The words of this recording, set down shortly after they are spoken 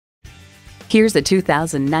Here's a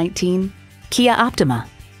 2019 Kia Optima.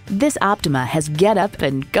 This Optima has get up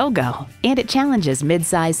and go-go, and it challenges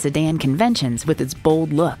mid-size sedan conventions with its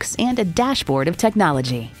bold looks and a dashboard of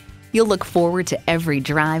technology. You'll look forward to every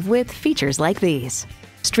drive with features like these: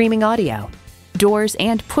 streaming audio, doors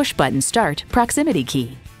and push-button start proximity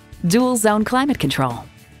key, dual zone climate control,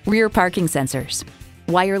 rear parking sensors,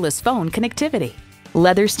 wireless phone connectivity,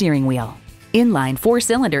 leather steering wheel, inline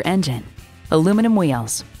 4-cylinder engine, aluminum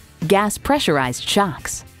wheels, gas pressurized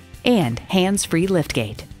shocks, and hands-free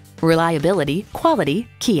liftgate. Reliability, quality,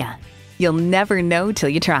 Kia. You'll never know till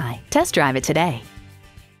you try. Test drive it today.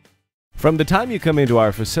 From the time you come into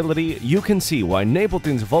our facility, you can see why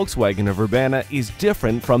Napleton's Volkswagen of Urbana is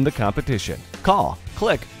different from the competition. Call,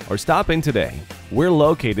 click, or stop in today. We're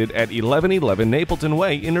located at 1111 Napleton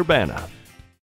Way in Urbana.